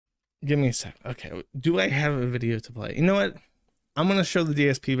Give me a sec. Okay, do I have a video to play? You know what? I'm gonna show the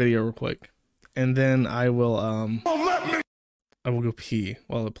DSP video real quick, and then I will go pee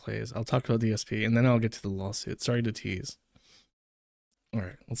while it plays. I'll talk about DSP, and then I'll get to the lawsuit. Sorry to tease. All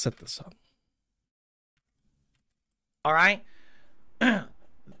right, let's set this up. All right.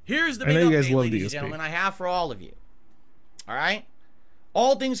 Here's the big update, ladies and gentlemen, I have for all of you. All right.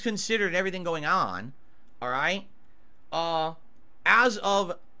 All things considered, everything going on. All right. As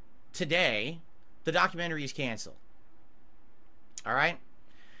of today, the documentary is canceled. All right.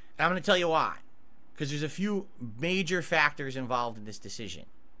 And I'm going to tell you why. Because there's a few major factors involved in this decision.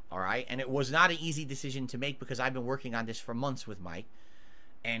 All right. And it was not an easy decision to make because I've been working on this for months with Mike.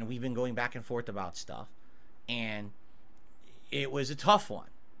 And we've been going back and forth about stuff. And it was a tough one.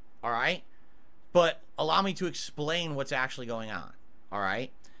 All right. But allow me to explain what's actually going on. All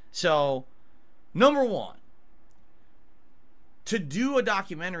right. So, number one, to do a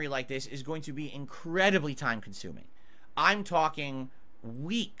documentary like this is going to be incredibly time consuming. I'm talking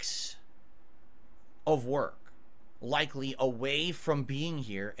weeks of work, likely away from being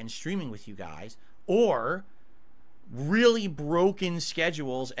here and streaming with you guys, or really broken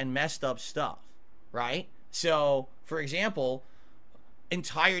schedules and messed up stuff, right? So, for example,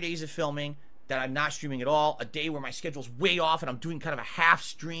 entire days of filming that I'm not streaming at all, a day where my schedule's way off and I'm doing kind of a half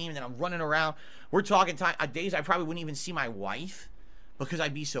stream and then I'm running around. We're talking days I probably wouldn't even see my wife because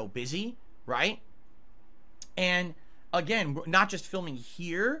I'd be so busy, right? And again, not just filming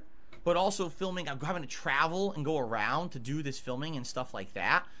here, but also filming, I'm having to travel and go around to do this filming and stuff like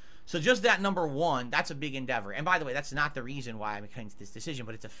that. So just that, number one, that's a big endeavor. And by the way, that's not the reason why I'm coming to this decision,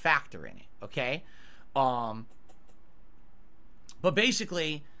 but it's a factor in it, okay? But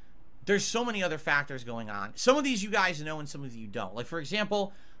basically, there's so many other factors going on. Some of these you guys know and some of you don't. Like, for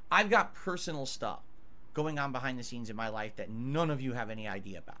example, I've got personal stuff going on behind the scenes in my life that none of you have any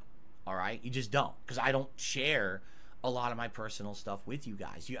idea about, all right? You just don't, because I don't share a lot of my personal stuff with you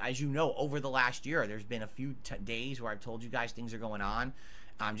guys. As you know, over the last year, there's been a few days where I've told you guys things are going on.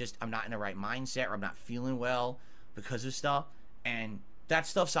 I'm not in the right mindset, or I'm not feeling well because of stuff, and that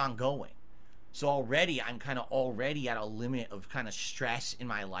stuff's ongoing. So already, I'm kind of already at a limit of kind of stress in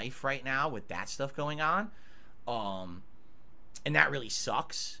my life right now with that stuff going on. And that really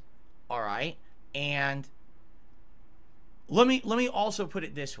sucks. All right. And let me also put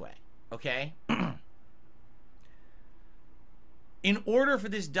it this way. Okay. In order for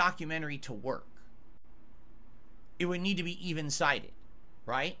this documentary to work, it would need to be even-sided,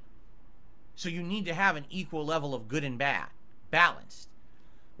 right? So you need to have an equal level of good and bad, balanced.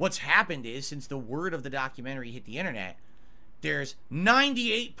 What's happened is, since the word of the documentary hit the internet, there's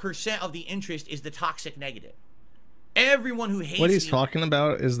 98% of the interest is the toxic negative. Everyone who hates what he's talking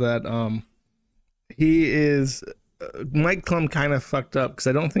about is that Mike Klum kind of fucked up because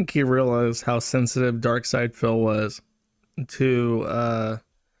I don't think he realized how sensitive Darkside Phil was to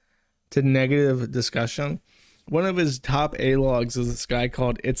negative discussion. One of his top A-logs is this guy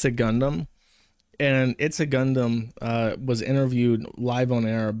called It's a Gundam. And It's a Gundam was interviewed live on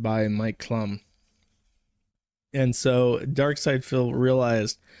air by Mike Klum. And so Darkside Phil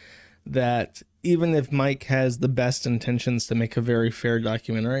realized that even if Mike has the best intentions to make a very fair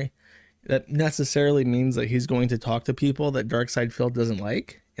documentary, that necessarily means that he's going to talk to people that Darkside Phil doesn't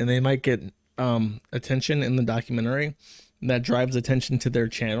like, and they might get attention in the documentary that drives attention to their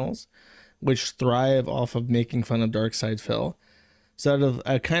channels, which thrive off of making fun of Darkside Phil. So out of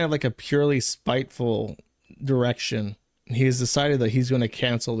a kind of like a purely spiteful direction, he has decided that he's going to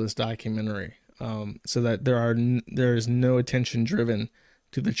cancel this documentary, so that there is no attention driven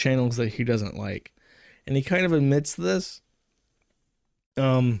to the channels that he doesn't like. And he kind of admits this.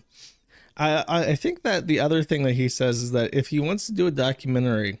 I think that the other thing that he says is that if he wants to do a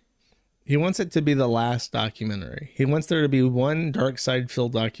documentary, he wants it to be the last documentary. He wants there to be one Darkside Phil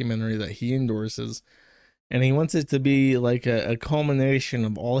documentary that he endorses. And he wants it to be like a culmination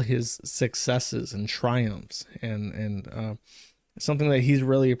of all his successes and triumphs, and something that he's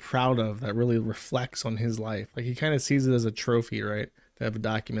really proud of, that really reflects on his life. Like, he kind of sees it as a trophy, right, to have a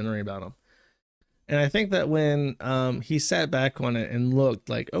documentary about him. And I think that when he sat back on it and looked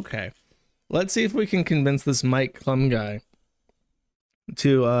like, okay, let's see if we can convince this Mike Klum guy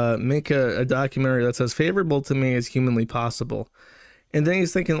to make a documentary that's as favorable to me as humanly possible. And then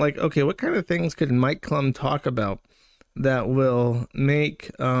he's thinking, like, okay, what kind of things could Mike Klum talk about that will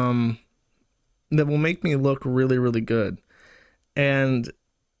make me look really, really good? And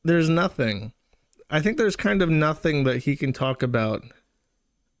there's nothing. I think there's kind of nothing that he can talk about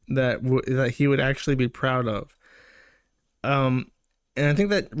that he would actually be proud of. And I think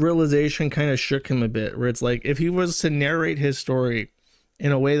that realization kind of shook him a bit, where it's like, if he was to narrate his story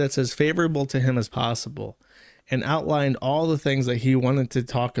in a way that's as favorable to him as possible and outlined all the things that he wanted to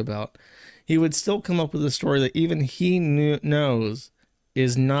talk about, he would still come up with a story that even he knows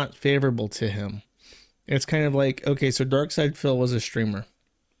is not favorable to him. It's kind of like, okay, so Darkside Phil was a streamer.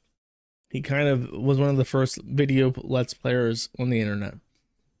 He kind of was one of the first video Let's Players on the internet.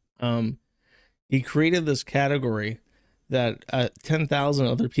 He created this category that 10,000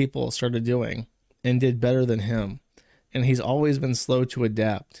 other people started doing and did better than him. And he's always been slow to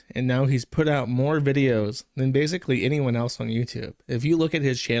adapt. And now he's put out more videos than basically anyone else on YouTube. If you look at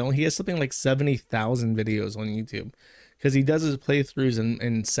his channel, he has something like 70,000 videos on YouTube because he does his playthroughs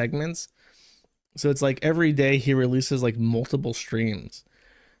in segments. So it's like every day he releases like multiple streams.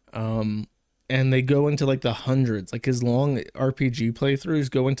 And they go into like the hundreds. Like his long RPG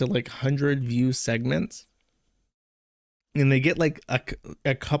playthroughs go into like 100 view segments. And they get like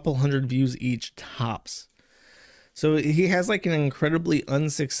a couple hundred views each tops. So he has like an incredibly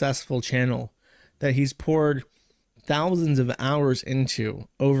unsuccessful channel that he's poured thousands of hours into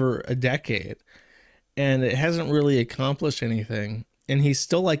over a decade. And it hasn't really accomplished anything. And he's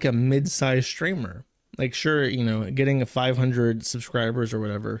still like a mid-sized streamer. Like, sure, you know, getting a 500 subscribers or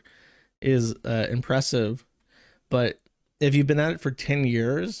whatever is impressive. But if you've been at it for 10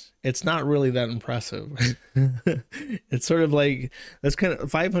 years, it's not really that impressive. It's sort of like, that's kind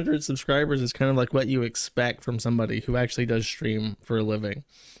of 500 subscribers is kind of like what you expect from somebody who actually does stream for a living.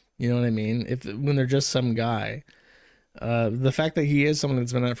 You know what I mean? When they're just some guy. The fact that he is someone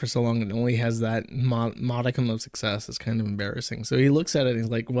that's been at it for so long and only has that modicum of success is kind of embarrassing. So he looks at it and he's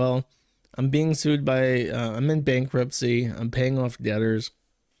like, well, I'm being sued by, I'm in bankruptcy. I'm paying off debtors.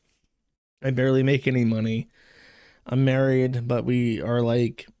 I barely make any money. I'm married, but we are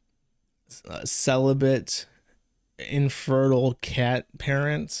like celibate, infertile cat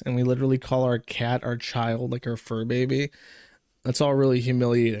parents, and we literally call our cat our child, like our fur baby. That's all really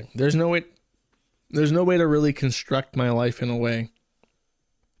humiliating. There's no way to really construct my life in a way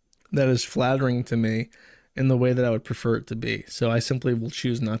that is flattering to me in the way that I would prefer it to be. So I simply will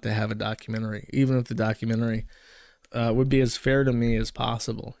choose not to have a documentary, even if the documentary would be as fair to me as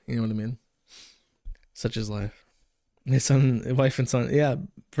possible. You know what I mean? Such is life. His son, wife and son, yeah,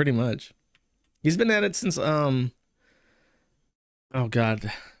 pretty much. He's been at it since oh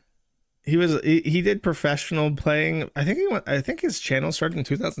god, he did professional playing. I think his channel started in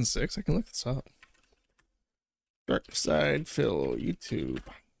 2006. I can look this up. Darkside Phil YouTube.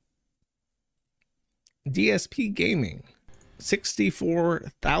 DSP Gaming,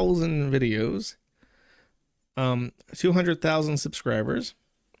 64,000 videos, 200,000 subscribers.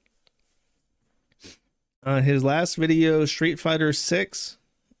 His last video, Street Fighter 6,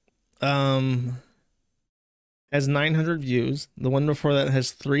 has 900 views. The one before that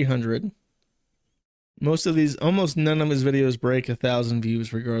has 300. Almost none of his videos break 1,000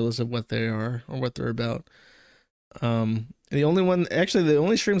 views, regardless of what they are or what they're about. The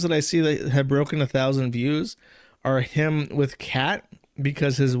only streams that I see that have broken 1,000 views are him with Cat,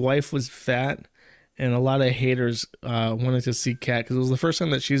 because his wife was fat. And a lot of haters wanted to see Kat because it was the first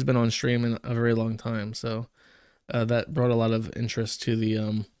time that she's been on stream in a very long time. So that brought a lot of interest to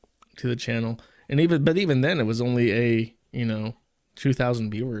the channel. And even then, it was only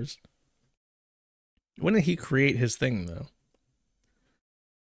 2,000 viewers. When did he create his thing though?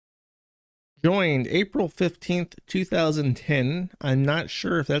 Joined April 15th, 2010. I'm not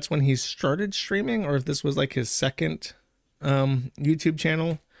sure if that's when he started streaming or if this was like his second YouTube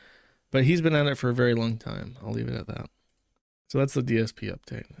channel. But he's been at it for a very long time. I'll leave it at that. So that's the DSP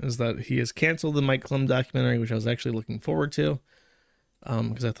update. Is that he has canceled the Mike Klum documentary, which I was actually looking forward to,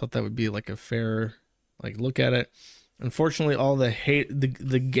 because I thought that would be like a fair look at it. Unfortunately, all the hate,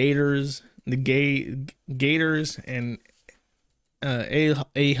 the gators, gators and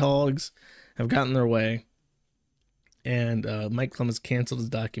a-hogs have gotten their way, and Mike Klum has canceled his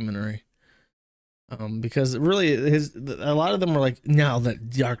documentary. Because really a lot of them were like, now that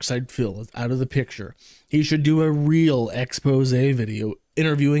Darkside Phil is out of the picture, he should do a real expose video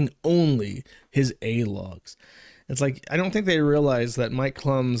interviewing only his A-logs. It's like, I don't think they realize that Mike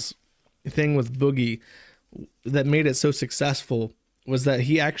Klum's thing with Boogie that made it so successful was that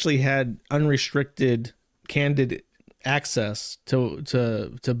he actually had unrestricted, candid access to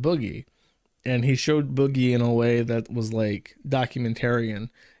Boogie. And he showed Boogie in a way that was like documentarian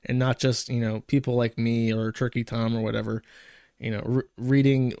and not just, people like me or Turkey Tom or whatever,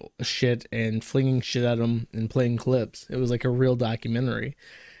 reading shit and flinging shit at him and playing clips. It was like a real documentary.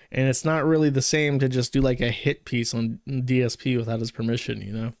 And it's not really the same to just do like a hit piece on DSP without his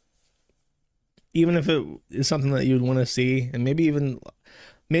permission, Even if it is something that you would want to see, and maybe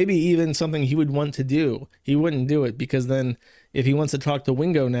even something he would want to do, he wouldn't do it because then if he wants to talk to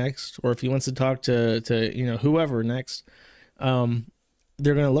Wingo next, or if he wants to talk to you know, whoever next,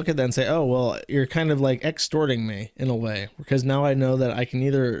 they're going to look at that and say, oh, well, you're kind of like extorting me in a way, because now I know that I can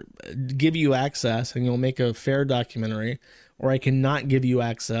either give you access and you'll make a fair documentary, or I can not give you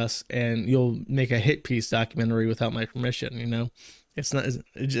access and you'll make a hit piece documentary without my permission. You know, it's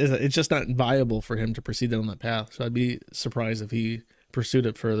just not viable for him to proceed down that path. So I'd be surprised if he pursued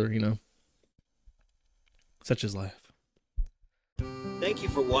it further, you know. Such is life. Thank you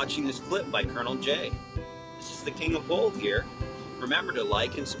for watching this clip by Colonel J. This is the King of Bull here. Remember to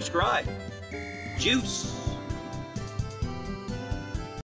like and subscribe. Juice!